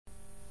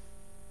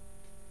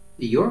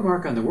The Your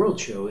Mark on the World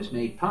show is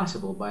made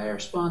possible by our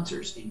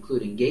sponsors,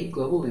 including Gate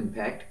Global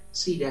Impact,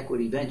 Seed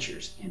Equity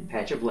Ventures, and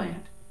Patch of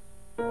Land.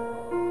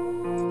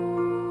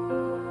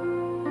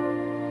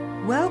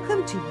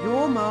 Welcome to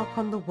Your Mark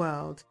on the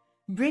World,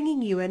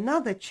 bringing you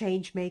another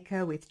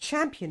changemaker with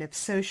champion of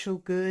social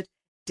good,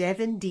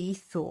 Devin D.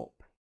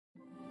 Thorpe.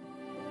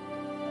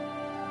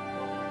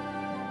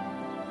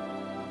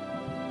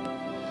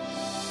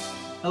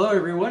 Hello,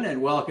 everyone,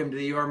 and welcome to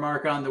the Your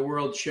Mark on the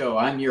World show.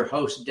 I'm your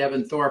host,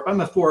 Devin Thorpe.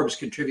 I'm a Forbes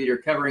contributor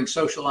covering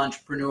social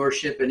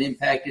entrepreneurship and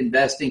impact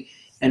investing,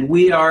 and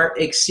we are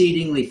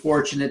exceedingly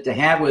fortunate to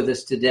have with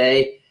us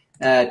today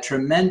a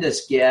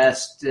tremendous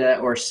guest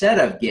or set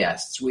of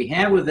guests. We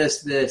have with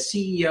us the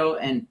CEO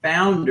and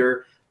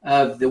founder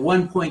of the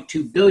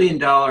 $1.2 billion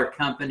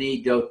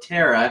company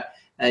doTERRA,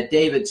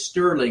 David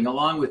Sterling,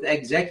 along with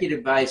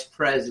Executive Vice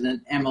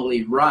President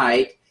Emily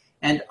Wright.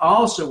 And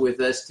also with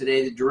us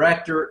today, the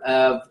Director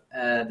of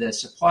the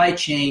Supply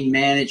Chain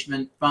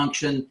Management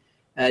Function,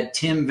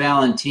 Tim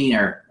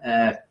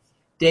Valentiner.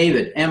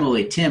 David,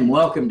 Emily, Tim,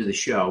 welcome to the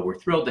show. We're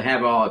thrilled to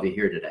have all of you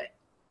here today.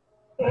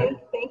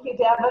 Thank you,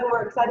 Devin.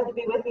 We're excited to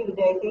be with you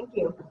today. Thank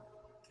you.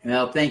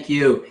 Well, thank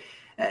you.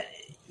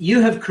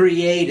 You have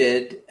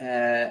created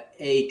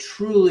a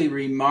truly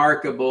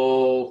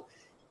remarkable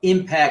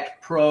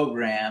impact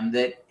program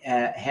that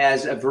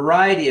has a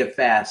variety of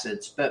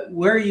facets, but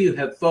where you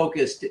have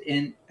focused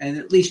in, and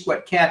at least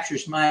what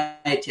captures my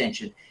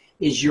attention,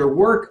 is your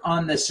work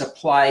on the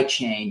supply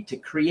chain to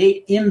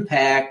create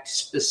impact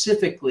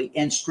specifically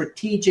and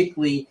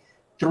strategically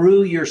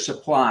through your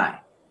supply.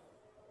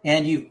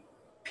 And you've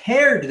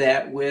paired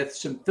that with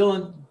some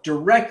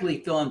directly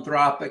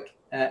philanthropic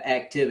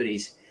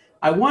activities.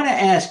 I want to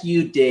ask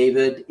you,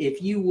 David,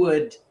 if you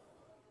would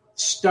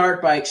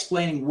start by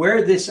explaining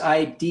where this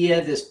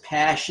idea, this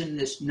passion,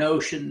 this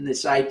notion,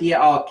 this idea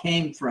all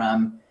came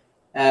from,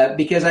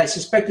 because I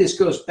suspect this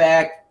goes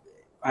back,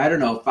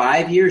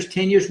 5 years,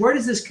 10 years. Where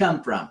does this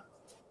come from?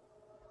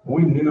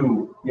 We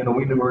knew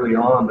early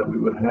on that we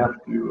would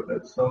have to,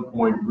 at some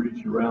point,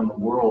 reach around the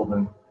world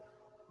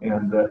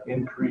and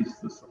increase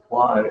the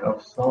supply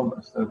of some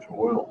essential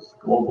oils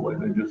globally.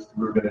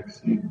 We're going to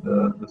exceed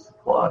the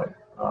supply.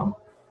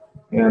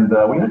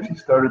 We actually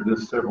started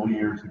this several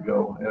years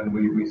ago, and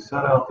we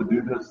set out to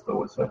do this,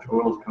 though essential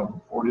oils come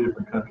from 40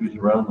 different countries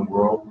around the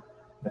world.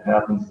 It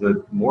happens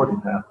that more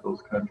than half of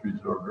those countries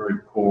are very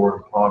poor,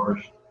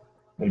 impoverished,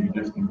 maybe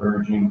just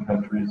emerging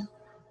countries.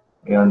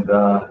 And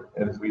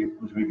as we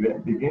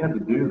began to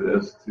do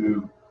this,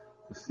 to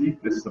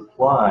seek this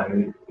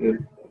supply, it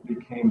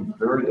became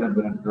very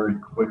evident very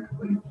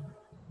quickly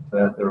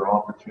that there are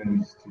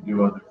opportunities to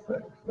do other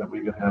things, that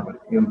we could have an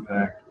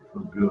impact for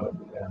good.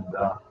 And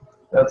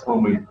that's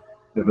when we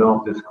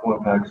developed this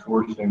co-impact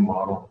sourcing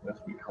model, as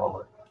we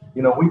call it.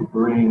 We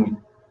bring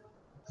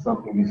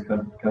something these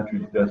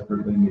countries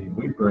desperately need.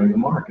 We bring a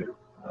market.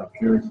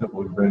 Pure and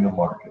simple, we bring a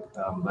market.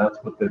 That's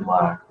what they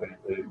lack.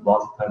 They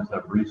lots of times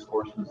have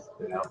resources,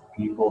 they have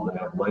people, they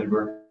have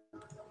labor,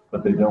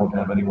 but they don't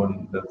have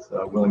anyone that's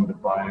willing to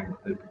buy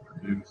what they can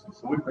produce. And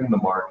so we bring the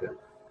market.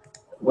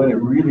 When it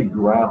really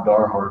grabbed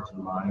our hearts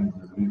and minds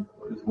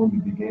is when we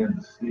began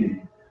to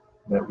see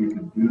that we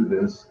could do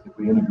this if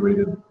we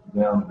integrated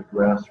down to the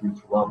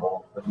grassroots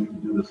level, that we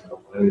could do this in a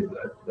way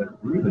that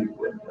really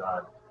would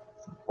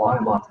supply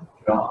lots of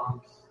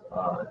jobs,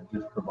 and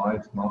just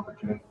provide some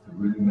opportunity to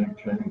really make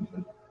change.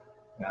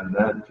 And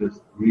that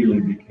just really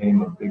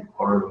became a big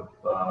part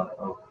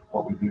of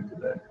what we do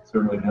today. It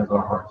certainly has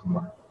our hearts and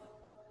minds.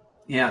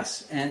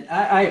 Yes, and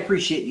I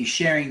appreciate you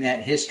sharing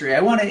that history.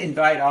 I want to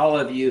invite all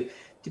of you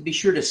to be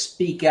sure to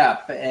speak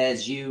up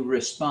as you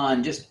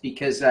respond, just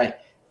because I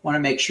want to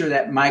make sure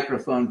that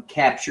microphone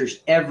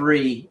captures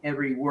every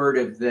word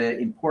of the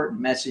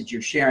important message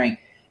you're sharing.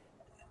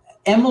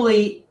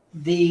 Emily,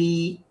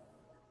 the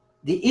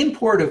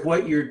import of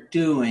what you're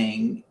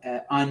doing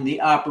on the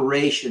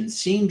operation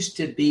seems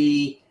to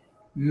be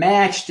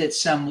matched at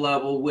some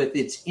level with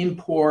its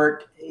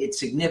import, its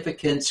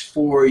significance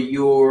for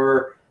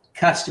your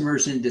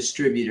customers and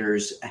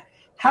distributors.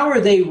 How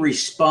are they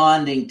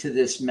responding to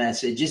this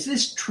message? Is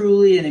this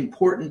truly an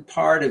important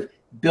part of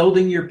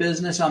building your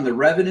business on the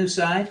revenue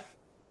side?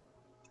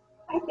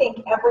 I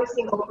think every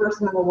single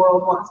person in the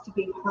world wants to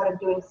be part of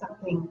doing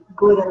something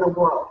good in the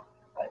world.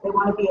 Right? They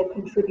want to be a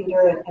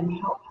contributor and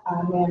help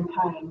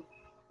mankind.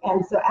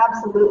 And so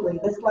absolutely,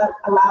 this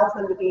allows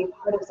them to be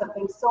part of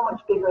something so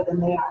much bigger than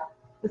they are.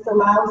 This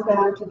allows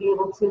them to be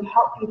able to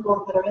help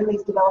people that are in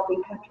these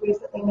developing countries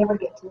that they never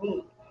get to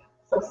meet.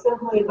 So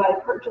simply by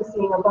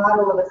purchasing a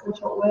bottle of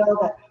essential oil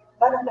that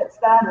benefits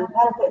them and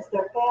benefits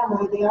their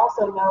family, they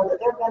also know that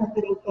they're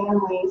benefiting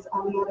families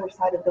on the other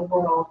side of the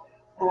world.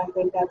 And I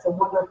think that's a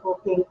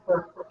wonderful thing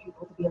for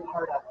people to be a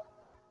part of.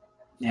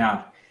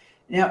 Yeah.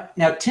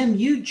 Now, Tim,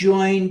 you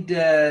joined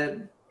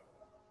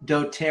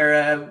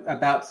doTERRA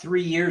about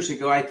 3 years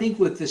ago, I think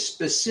with the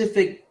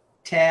specific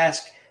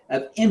task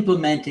of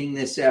implementing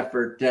this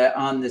effort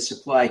on the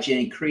supply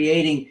chain,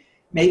 creating,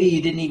 maybe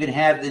you didn't even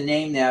have the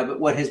name now, but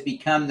what has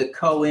become the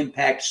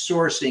co-impact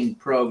sourcing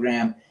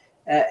program.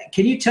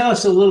 Can you tell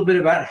us a little bit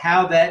about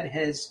how that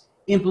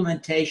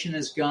implementation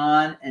has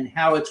gone and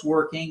how it's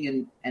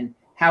working and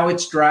how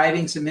it's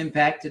driving some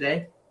impact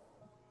today?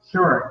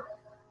 Sure.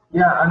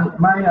 Yeah,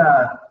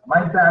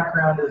 my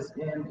background is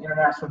in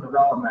international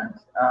development.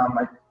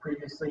 I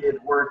previously had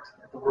worked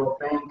at the World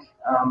Bank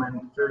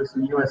and through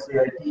some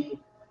USAID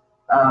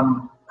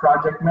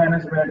project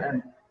management,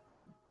 and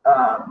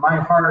my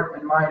heart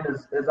and mind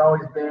has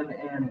always been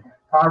in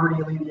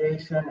poverty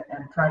alleviation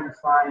and trying to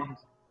find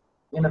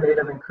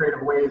innovative and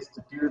creative ways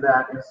to do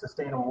that in a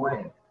sustainable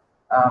way.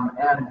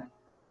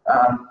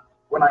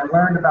 When I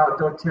learned about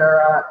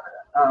doTERRA,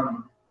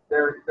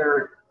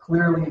 there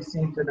clearly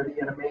seemed to be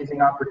an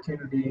amazing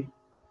opportunity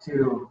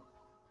to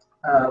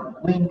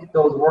link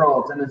those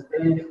worlds. And as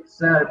Dave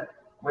said,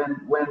 when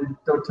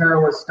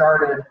doTERRA was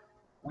started,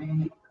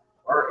 we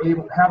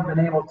have been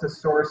able to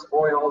source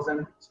oils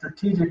and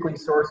strategically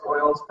source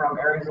oils from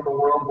areas of the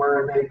world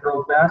where they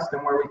grow best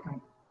and where we can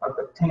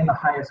obtain the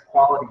highest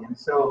quality. And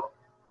so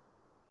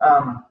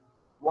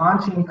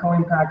launching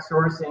co-impact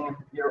sourcing,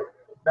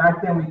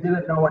 back then we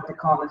didn't know what to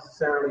call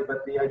necessarily,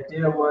 but the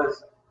idea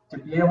was to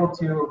be able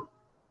to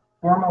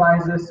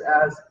formalize this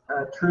as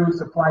a true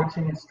supply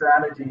chain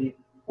strategy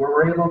where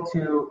we're able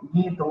to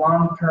meet the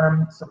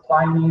long-term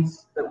supply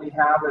needs that we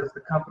have as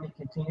the company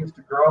continues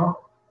to grow,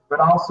 but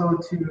also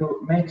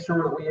to make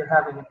sure that we are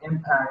having an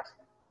impact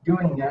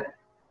doing it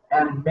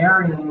and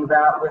marrying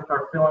that with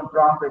our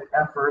philanthropic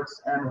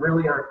efforts and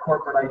really our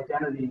corporate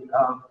identity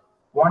of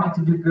wanting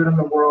to do good in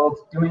the world,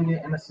 doing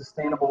it in a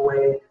sustainable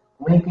way,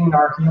 linking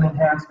our Healing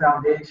Hands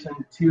Foundation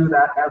to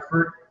that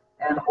effort,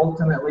 and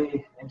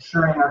ultimately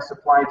ensuring our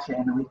supply chain,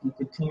 and we can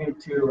continue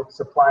to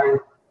supply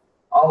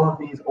all of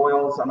these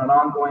oils on an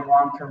ongoing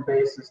long-term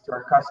basis to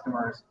our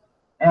customers,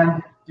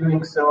 and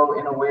doing so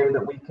in a way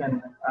that we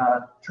can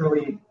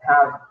truly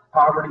have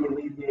poverty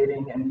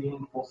alleviating and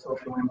meaningful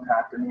social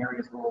impact in the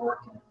areas where we're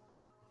working.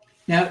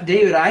 Now,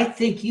 David, I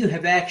think you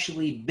have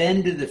actually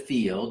been to the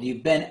field.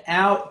 You've been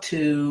out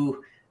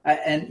to,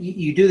 and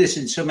you do this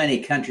in so many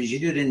countries. You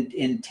do it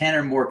in 10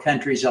 or more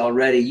countries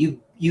already.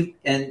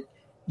 You've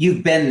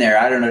been there,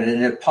 I don't know, to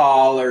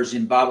Nepal or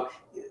Zimbabwe.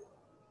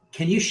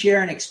 Can you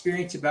share an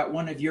experience about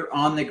one of your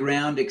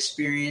on-the-ground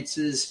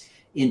experiences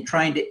in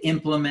trying to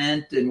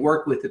implement and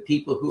work with the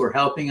people who are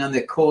helping on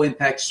the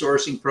co-impact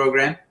sourcing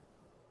program?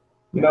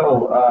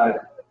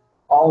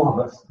 All of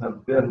us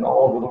have been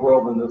all over the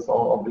world in this,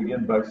 I'll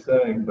begin by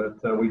saying,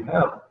 but we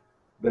have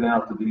been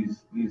out to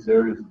these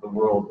areas of the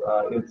world.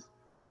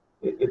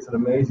 It's an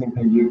amazing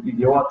thing. You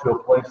go out to a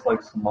place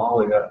like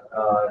Somalia,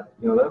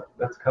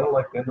 that's kind of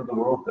like the end of the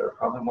world there,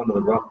 probably one of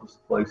the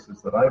roughest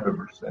places that I've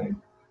ever seen.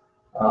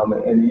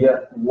 And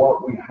yet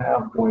what we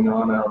have going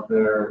on out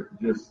there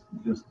just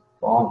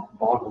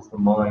boggles the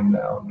mind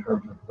now in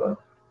terms of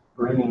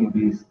bringing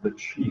the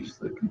chiefs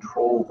that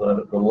control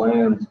the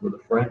lands where the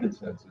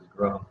frankincense is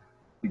grown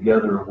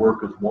together to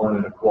work as one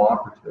in a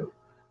cooperative.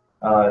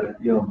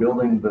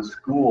 Building the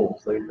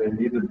schools, they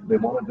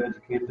wanted to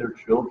educate their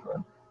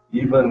children,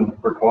 even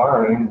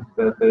requiring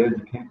that they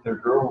educate their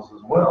girls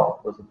as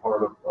well as a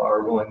part of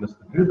our willingness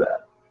to do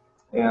that,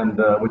 and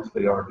which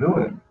they are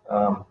doing.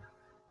 How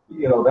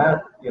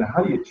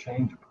do you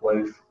change a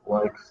place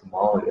like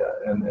Somalia?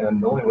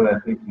 And the only way I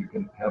think you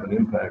can have an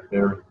impact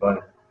there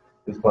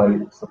is by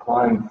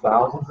supplying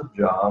thousands of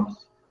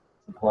jobs,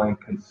 supplying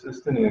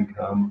consistent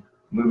income,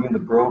 moving the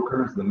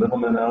brokers, the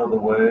middlemen out of the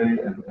way,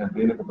 and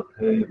being able to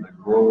pay the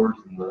growers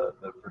and the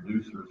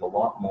producers a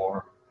lot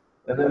more,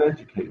 and then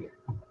educating.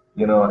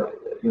 As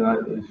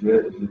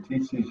you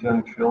teach these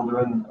young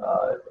children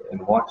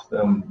and watch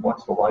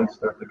the lights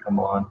start to come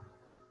on,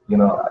 you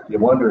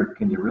wonder,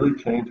 can you really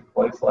change a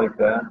place like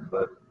that?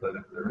 But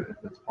if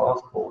it's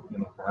possible,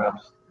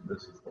 perhaps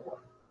this is the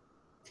one.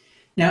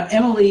 Now,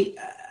 Emily,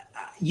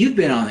 you've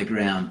been on the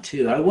ground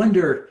too. I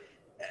wonder,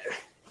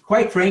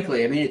 quite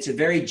frankly, I mean, it's a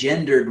very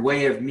gendered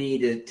way of me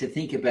to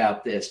think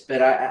about this,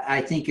 but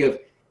I think of,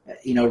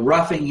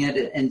 roughing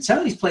it, and some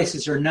of these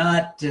places are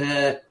not,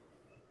 they're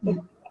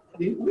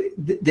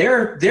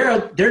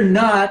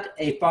not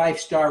a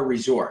 5-star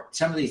resort.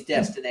 Some of these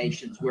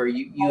destinations where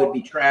you would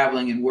be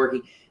traveling and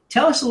working.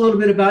 Tell us a little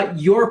bit about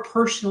your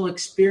personal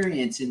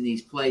experience in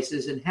these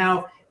places and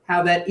how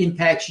that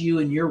impacts you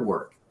and your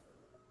work.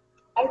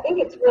 I think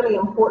it's really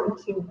important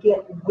to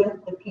get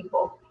with the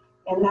people.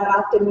 And that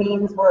often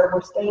means we're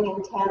staying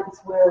in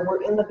tents, where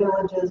we're in the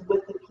villages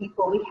with the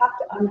people. We have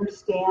to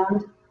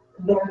understand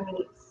their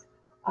needs,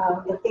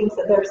 the things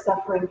that they're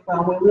suffering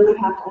from. We really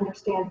have to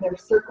understand their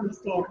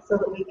circumstance so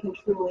that we can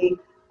truly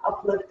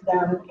uplift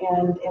them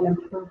and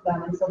improve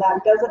them. And so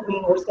that doesn't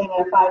mean we're staying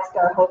in a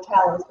 5-star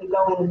hotel as we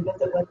go in and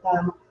visit with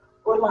them.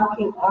 We're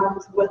locking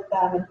arms with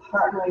them and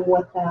partnering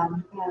with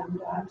them. And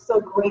I'm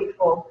so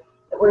grateful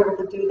that we're able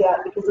to do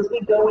that, because as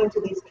we go into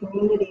these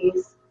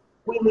communities,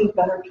 we leave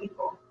better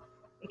people.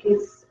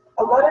 Because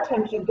a lot of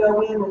times you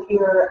go in with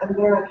your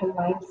American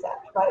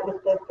mindset, right,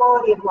 with the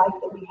quality of life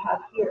that we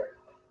have here.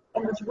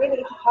 And it's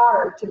really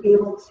hard to be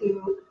able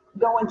to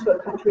go into a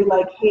country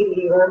like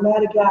Haiti or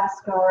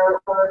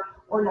Madagascar or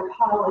or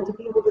Nepal, and to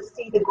be able to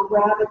see the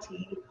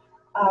gravity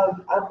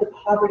of the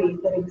poverty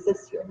that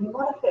exists here. And you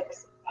want to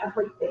fix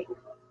everything.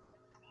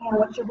 And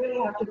what you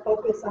really have to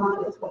focus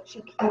on is what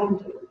you can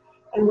do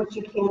and what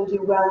you can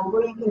do well and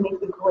where you can make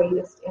the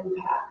greatest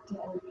impact.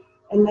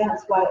 And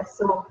that's why it's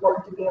so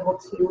important to be able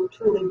to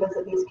truly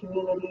visit these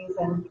communities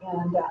and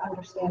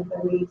understand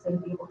their needs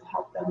and be able to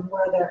help them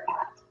where they're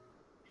at.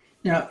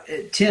 Now,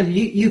 Tim,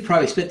 you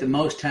probably spent the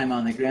most time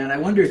on the ground. I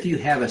wonder if you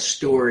have a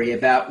story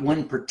about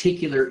one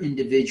particular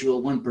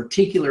individual, one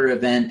particular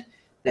event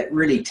that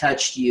really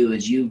touched you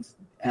as you've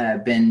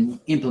been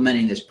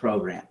implementing this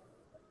program.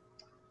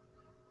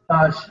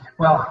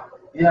 Well,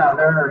 yeah,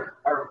 there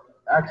are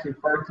actually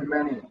far too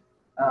many.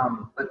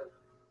 But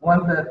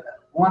one that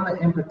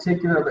in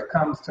particular that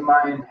comes to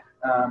mind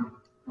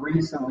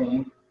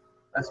recently,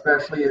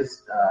 especially,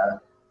 is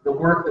the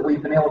work that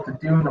we've been able to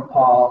do in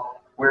Nepal,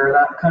 where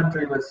that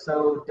country was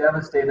so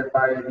devastated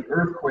by the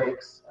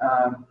earthquakes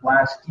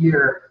last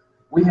year.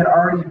 We had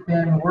already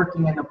been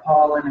working in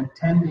Nepal and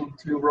intending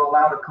to roll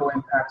out a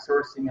co-impact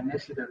sourcing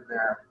initiative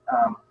there.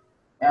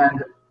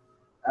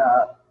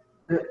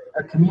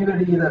 A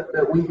community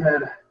that we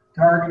had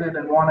targeted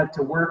and wanted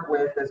to work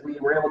with, as we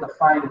were able to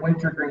find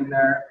wintergreen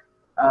there,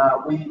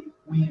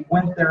 we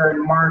went there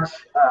in March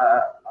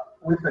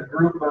with a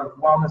group of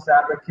wellness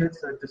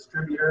advocates or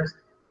distributors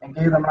and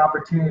gave them an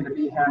opportunity to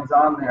be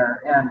hands-on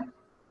there. And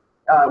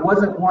it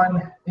wasn't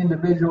one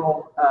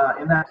individual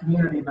in that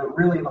community, but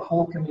really the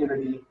whole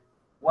community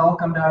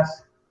welcomed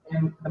us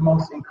in the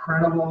most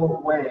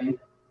incredible way,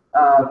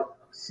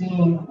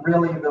 seeing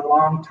really the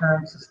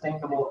long-term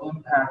sustainable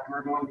impact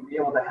we're going to be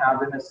able to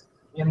have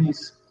in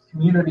these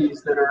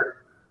communities that are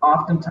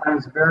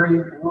oftentimes very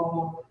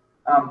rural,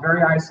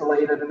 very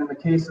isolated. And in the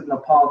case of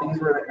Nepal,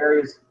 these were the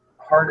areas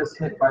hardest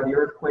hit by the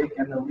earthquake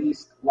and the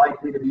least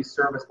likely to be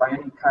serviced by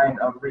any kind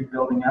of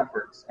rebuilding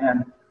efforts.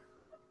 And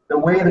the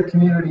way the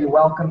community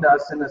welcomed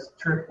us in this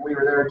trip, we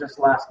were there just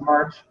last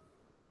March,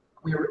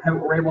 we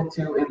were able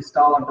to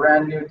install a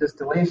brand new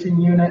distillation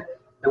unit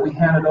that we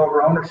handed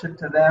over ownership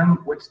to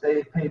them, which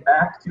they pay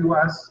back to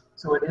us.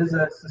 So it is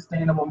a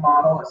sustainable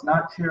model. It's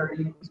not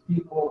charity. These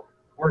people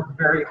work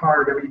very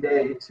hard every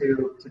day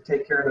to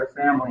take care of their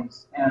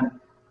families. And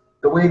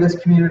the way this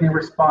community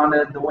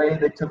responded, the way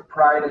they took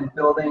pride in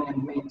building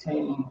and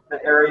maintaining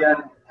the area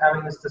and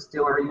having this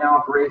distillery now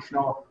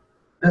operational,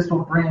 this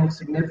will bring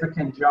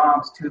significant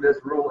jobs to this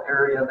rural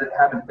area that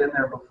haven't been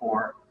there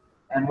before.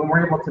 And when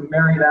we're able to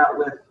marry that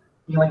with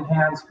Healing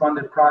Hands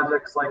funded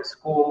projects like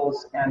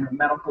schools and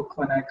medical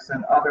clinics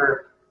and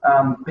other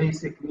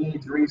basic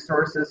needs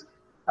resources,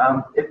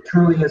 it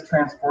truly is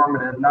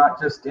transformative,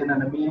 not just in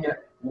an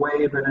immediate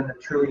way, but in a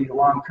truly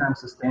long-term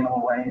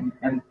sustainable way.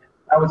 And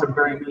that was a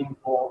very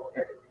meaningful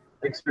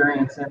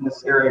experience in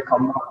this area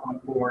called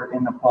Makhanpur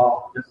in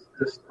Nepal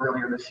just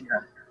earlier this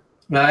year.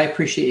 Well, I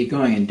appreciate you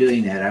going and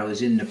doing that. I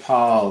was in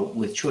Nepal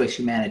with Choice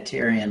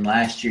Humanitarian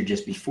last year,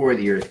 just before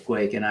the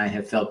earthquake, and I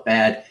have felt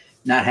bad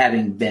not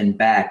having been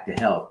back to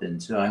help.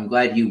 And so I'm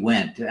glad you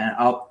went. And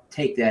I'll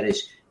take that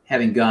as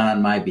having gone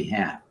on my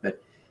behalf.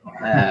 But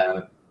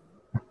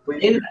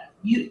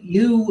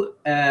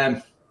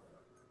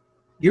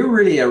you're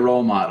really a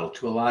role model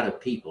to a lot of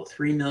people.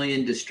 3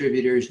 million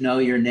distributors know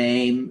your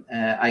name.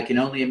 I can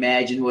only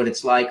imagine what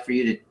it's like for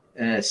you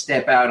to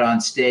step out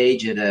on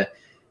stage at a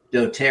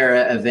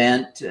doTERRA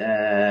event.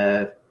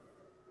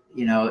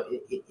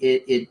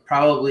 It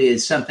probably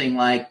is something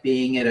like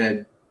being at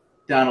a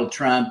Donald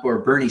Trump or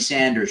Bernie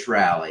Sanders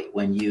rally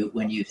when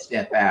you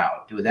step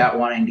out, without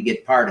wanting to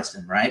get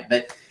partisan, right?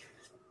 But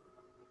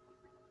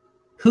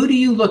who do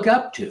you look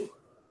up to?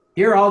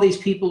 Here, all these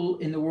people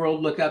in the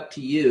world look up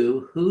to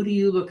you. Who do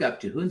you look up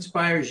to? Who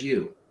inspires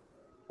you?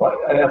 Well,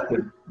 I have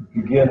to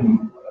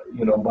begin,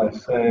 by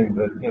saying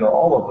that,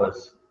 all of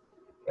us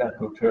at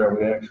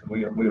doTERRA,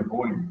 we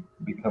avoid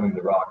becoming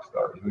the rock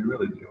stars. We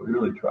really do. We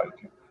really try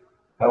to.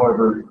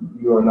 However,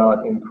 you are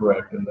not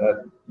incorrect in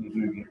that you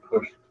do get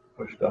pushed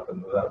up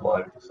into that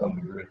life to some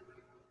degree.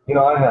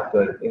 I have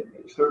to,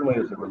 certainly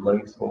as it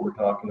relates to what we're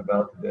talking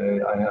about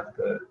today, I have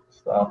to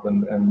stop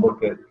and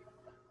look at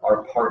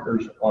our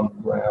partners on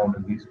the ground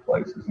in these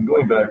places. And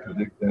going back to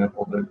the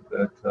example that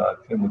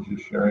Tim was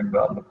just sharing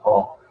about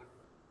Nepal,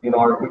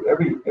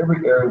 every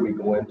area we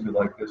go into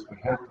like this, we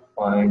have to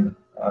find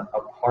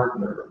a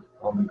partner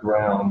on the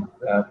ground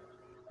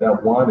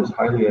that one is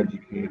highly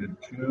educated,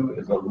 two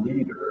is a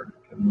leader,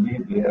 can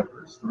lead the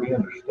efforts, three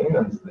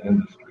understands the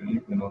industry,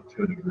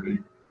 to a degree,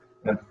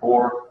 and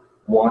four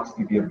wants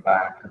to give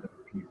back to the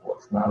people.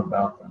 It's not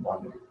about the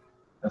money.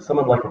 And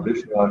someone like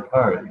Vishnu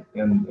Adhikari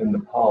in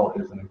Nepal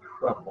is an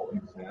incredible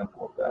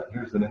example of that.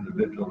 Here's an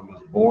individual who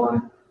was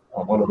born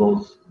on one of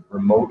those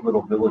remote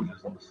little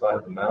villages on the side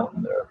of the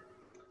mountain there,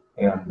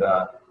 and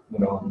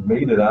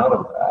made it out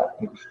of that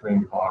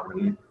extreme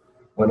poverty,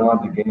 went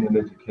on to gain an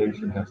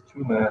education, has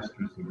 2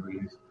 master's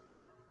degrees,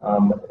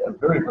 a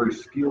very, very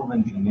skilled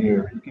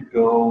engineer. He could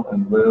go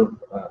and live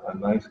a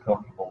nice,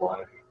 comfortable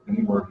life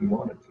anywhere he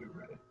wanted to,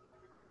 really.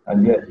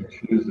 And yet he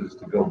chooses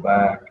to go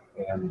back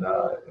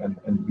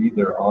and be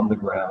there on the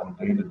ground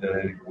day to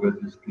day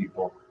with his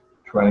people,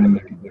 trying to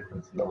make a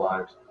difference in their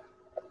lives.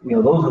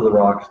 Those are the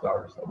rock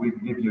stars. We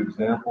can give you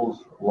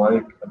examples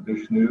like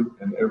Vishnu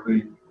in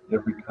every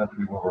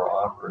country where we're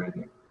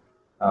operating.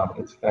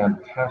 It's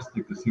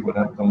fantastic to see what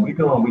happens. When we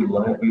go and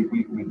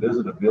we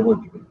visit a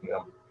village with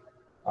him,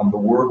 the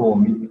word will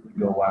immediately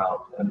go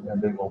out,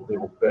 and they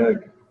will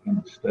beg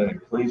him to stay.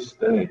 Please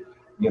stay.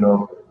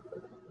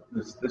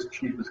 This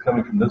chief is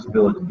coming from this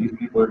village, and these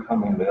people are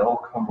coming. They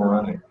all come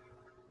running.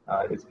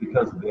 It's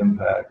because of the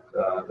impact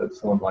that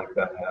someone like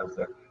that has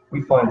there.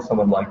 We find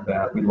someone like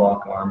that, we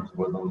lock arms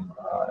with them,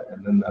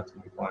 and then that's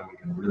when we find we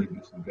can really do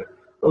some good.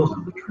 Those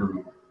are the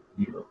true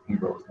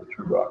heroes, the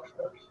true rock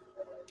stars.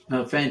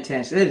 Oh,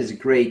 fantastic. That is a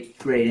great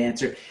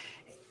answer.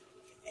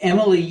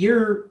 Emily,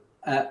 you're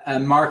a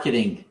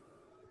marketing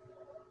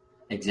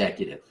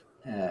executive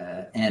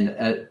and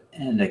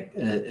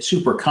a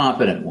super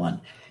competent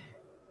one.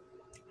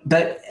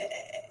 But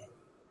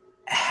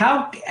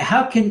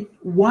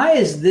why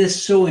is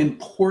this so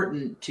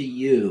important to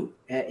you?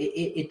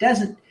 It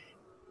doesn't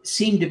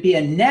seem to be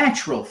a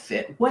natural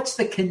fit. What's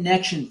the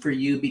connection for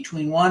you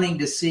between wanting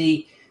to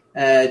see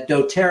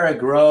doTERRA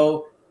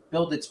grow,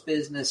 build its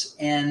business,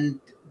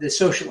 and the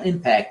social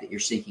impact that you're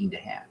seeking to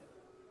have?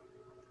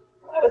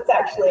 Well, it's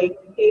actually,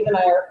 Dave and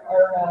I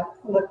are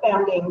the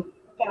founding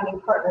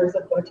partners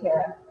of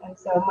doTERRA, and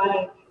so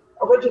my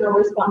original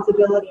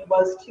responsibility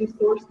was to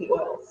source the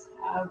oils.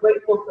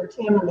 Grateful for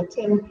Tim and the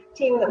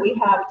team that we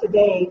have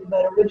today,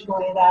 but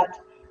originally that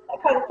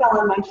kind of fell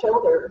on my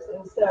shoulders.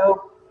 And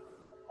so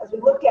as we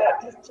looked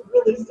at just to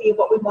really see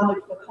what we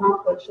wanted to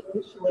accomplish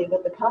initially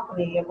with the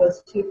company, it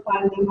was to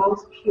find the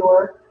most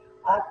pure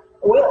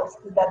oils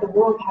that the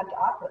world had to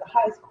offer, the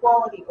highest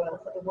quality oils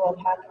that the world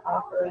had to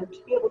offer, and to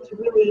be able to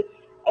really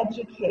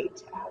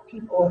educate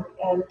people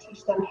and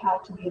teach them how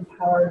to be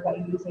empowered by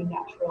using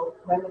natural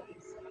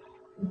remedies.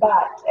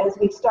 But as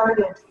we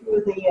started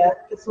through the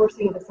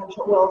sourcing of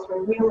essential oils, we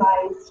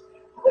realized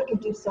we could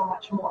do so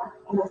much more.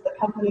 And as the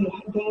company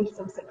gained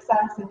some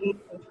success and gained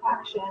some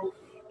traction,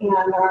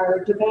 and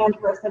our demand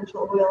for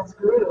essential oils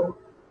grew,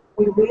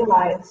 we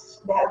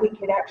realized that we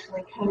could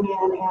actually come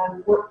in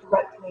and work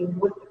directly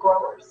with the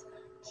growers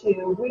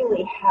to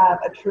really have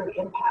a true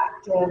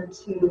impact and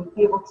to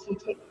be able to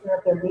take care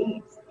of their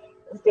needs.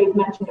 As Dave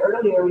mentioned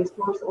earlier, we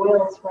source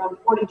oils from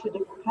 42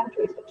 different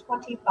countries, but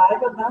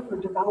 25 of them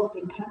are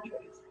developing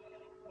countries.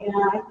 And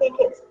I think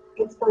it's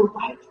the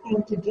right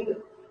thing to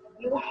do.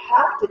 You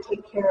have to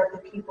take care of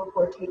the people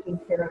who are taking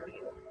care of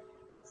you.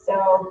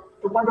 So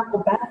the wonderful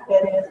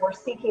benefit is we're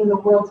seeking the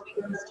world's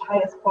purest,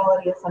 highest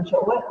quality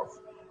essential oils.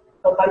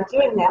 But by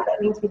doing that,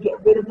 that means we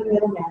get rid of the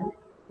middlemen.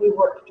 We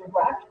work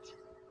direct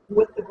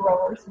with the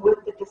growers,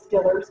 with the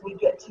distillers. We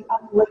get to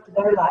uplift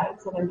their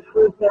lives and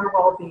improve their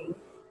well-being.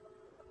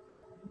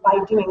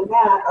 By doing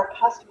that, our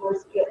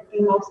customers get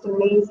the most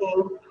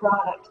amazing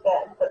product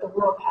that the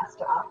world has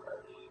to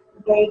offer.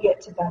 They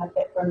get to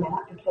benefit from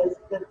that because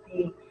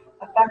the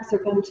effects are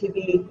going to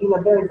be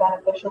very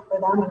beneficial for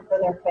them and for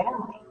their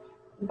family.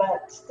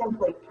 But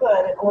simply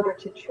put, in order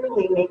to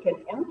truly make an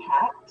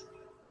impact,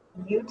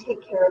 you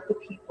take care of the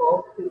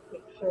people who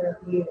take care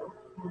of you,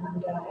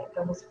 and it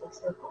goes full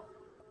circle.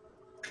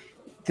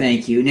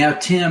 Thank you. Now,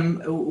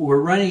 Tim,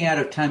 we're running out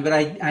of time, but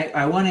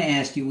I want to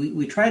ask you,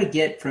 we try to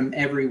get from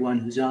everyone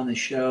who's on the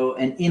show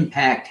an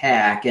impact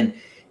hack, and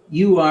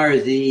you are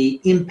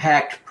the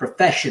impact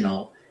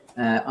professional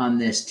on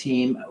this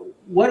team.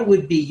 What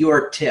would be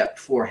your tip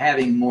for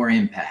having more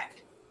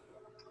impact?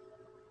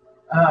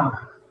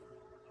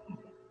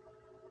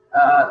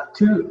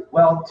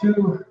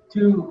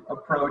 Two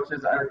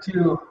approaches or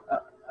two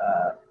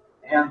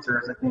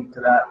answers, I think,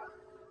 to that.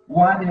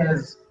 One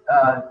is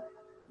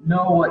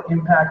know what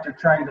impact you're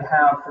trying to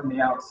have from the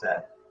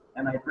outset,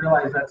 and I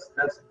realize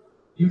that's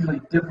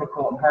usually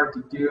difficult and hard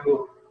to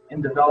do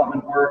in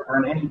development work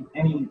or in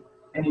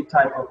any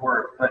type of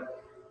work.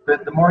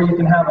 But the more you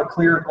can have a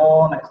clear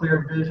goal and a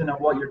clear vision of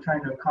what you're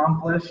trying to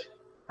accomplish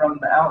from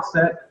the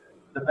outset,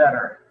 the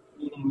better.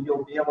 Meaning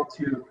you'll be able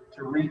to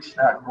reach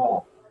that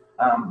goal.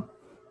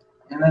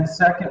 And then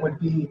second would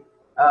be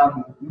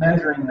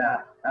measuring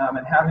that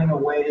and having a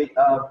way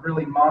of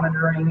really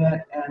monitoring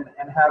it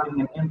and having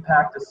an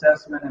impact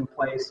assessment in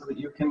place so that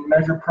you can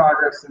measure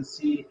progress and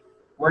see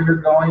where you're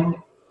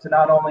going to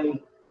not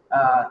only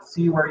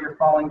see where you're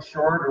falling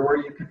short or where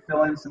you could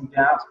fill in some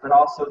gaps, but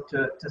also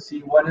to see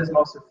what is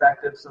most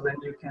effective so then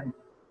you can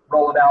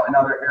roll it out in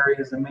other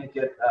areas and make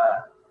it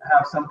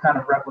have some kind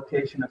of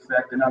replication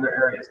effect in other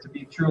areas to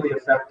be truly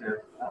effective.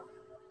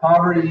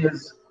 Poverty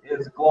is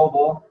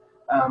global.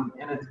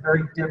 And it's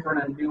very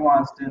different and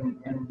nuanced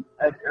in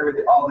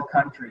all the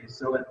countries.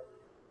 So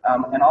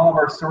and all of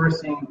our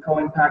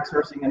co-impact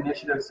sourcing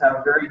initiatives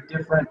have very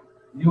different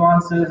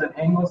nuances and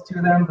angles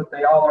to them, but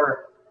they all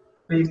are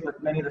faced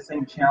with many of the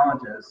same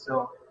challenges.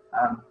 So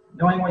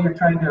knowing what you're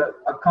trying to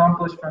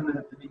accomplish from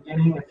the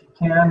beginning, if you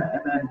can,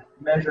 and then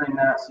measuring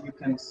that so you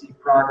can see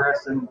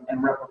progress and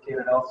replicate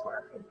it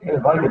elsewhere. And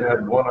if I could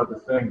add one other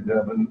thing,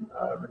 Devin,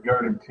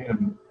 regarding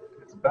Tim,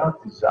 it's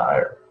about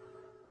desire.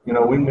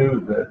 we knew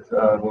that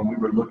when we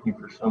were looking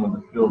for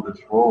someone to fill this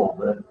role,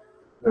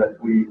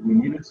 that we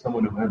needed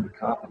someone who had the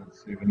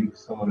competency, we needed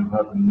someone who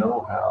had the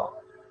know-how,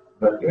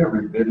 but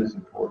every bit as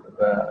important as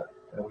that.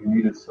 And we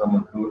needed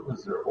someone who it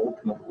was their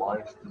ultimate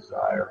life's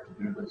desire to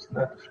do this, and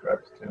that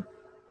describes Tim.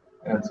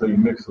 And so you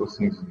mix those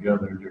things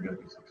together, and you're going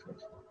to be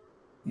successful.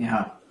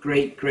 Yeah,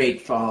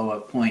 great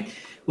follow-up point.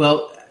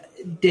 Well,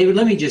 David,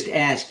 let me just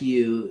ask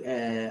you,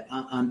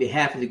 on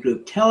behalf of the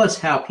group, tell us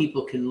how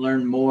people can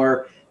learn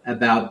more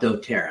about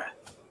doTERRA.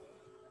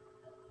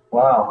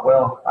 Wow.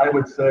 Well, I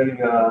would say,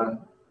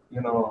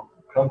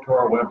 come to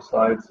our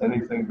websites,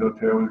 anything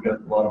doTERRA. We've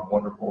got a lot of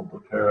wonderful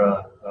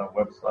doTERRA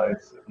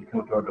websites. If you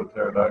come to our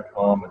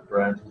doTERRA.com, it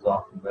branches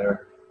off from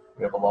there.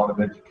 We have a lot of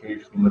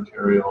educational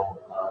material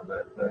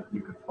that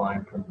you can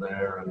find from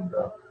there. And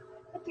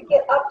to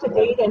get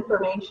up-to-date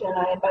information,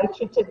 I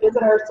invite you to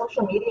visit our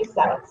social media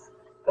sites.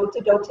 Go to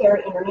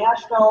doTERRA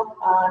International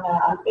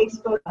on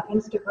Facebook, on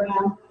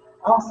Instagram.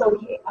 Also,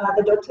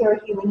 the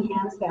doTERRA Healing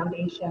Hands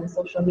Foundation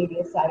social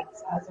media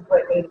sites is a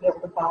great way to be able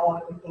to follow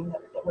everything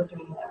that we're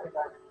doing in that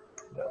regard.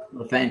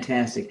 Well,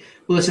 fantastic.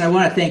 Well, listen, I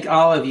want to thank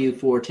all of you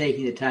for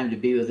taking the time to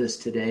be with us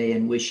today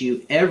and wish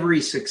you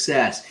every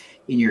success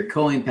in your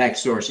co-impact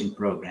sourcing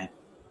program.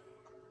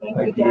 Thank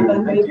you,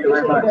 Devin. We appreciate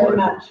it very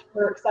much.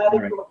 We're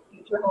excited for what the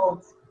future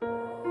holds.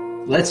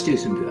 Let's do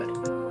some good.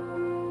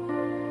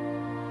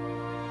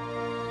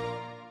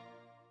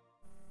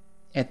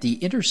 At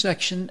the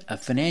intersection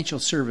of financial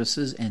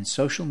services and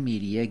social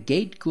media,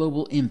 Gate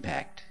Global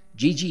Impact,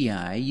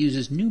 GGI,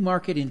 uses new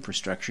market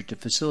infrastructure to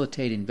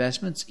facilitate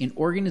investments in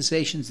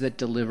organizations that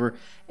deliver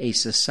a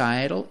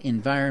societal,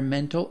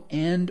 environmental,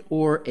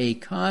 and/or a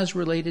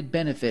cause-related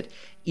benefit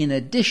in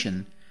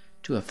addition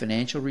to a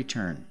financial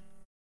return.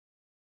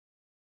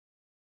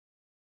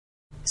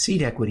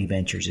 Seed Equity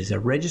Ventures is a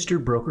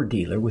registered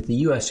broker-dealer with the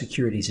U.S.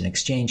 Securities and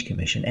Exchange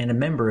Commission and a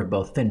member of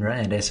both FINRA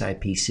and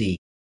SIPC,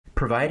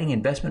 providing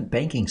investment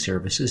banking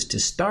services to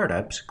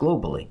startups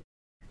globally.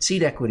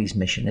 Seed Equity's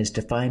mission is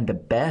to find the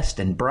best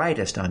and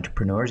brightest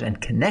entrepreneurs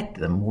and connect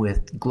them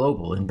with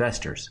global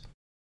investors.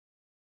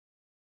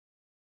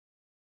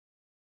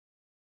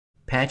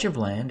 Patch of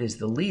Land is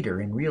the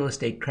leader in real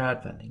estate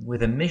crowdfunding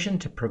with a mission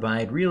to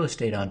provide real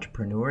estate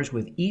entrepreneurs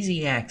with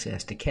easy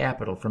access to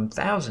capital from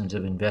thousands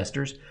of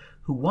investors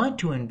who want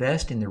to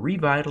invest in the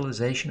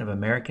revitalization of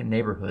American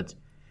neighborhoods.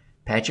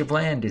 Patch of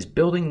Land is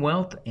building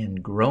wealth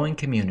and growing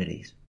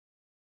communities.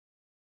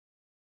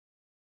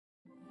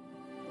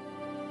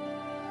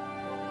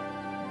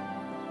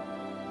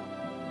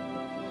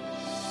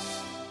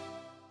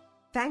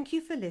 Thank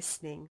you for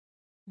listening.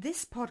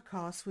 This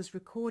podcast was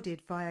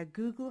recorded via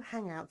Google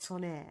Hangouts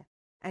on Air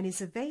and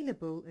is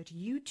available at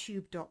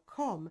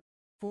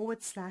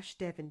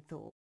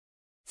youtube.com/Devinthorpe.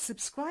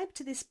 Subscribe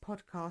to this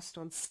podcast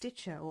on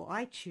Stitcher or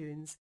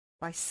iTunes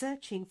by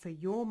searching for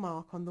Your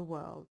Mark on the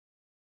World.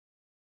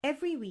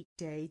 Every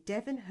weekday,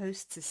 Devin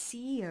hosts a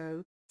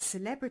CEO,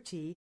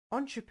 celebrity,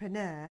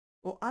 entrepreneur,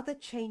 or other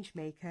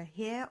changemaker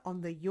here on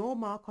the Your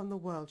Mark on the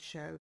World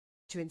show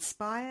to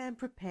inspire and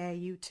prepare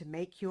you to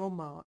make your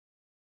mark.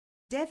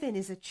 Devin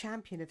is a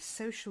champion of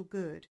social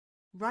good,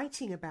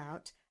 writing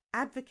about,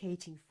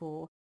 advocating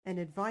for, and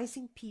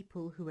advising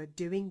people who are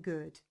doing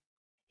good.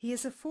 He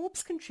is a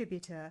Forbes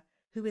contributor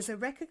who is a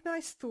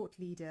recognized thought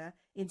leader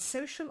in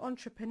social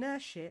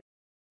entrepreneurship,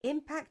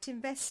 impact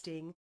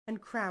investing,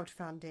 and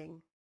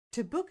crowdfunding.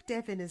 To book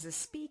Devin as a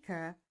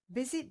speaker,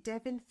 visit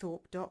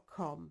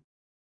devinthorpe.com.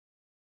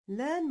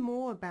 Learn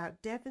more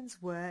about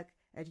Devin's work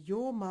at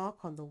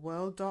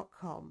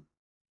yourmarkontheworld.com.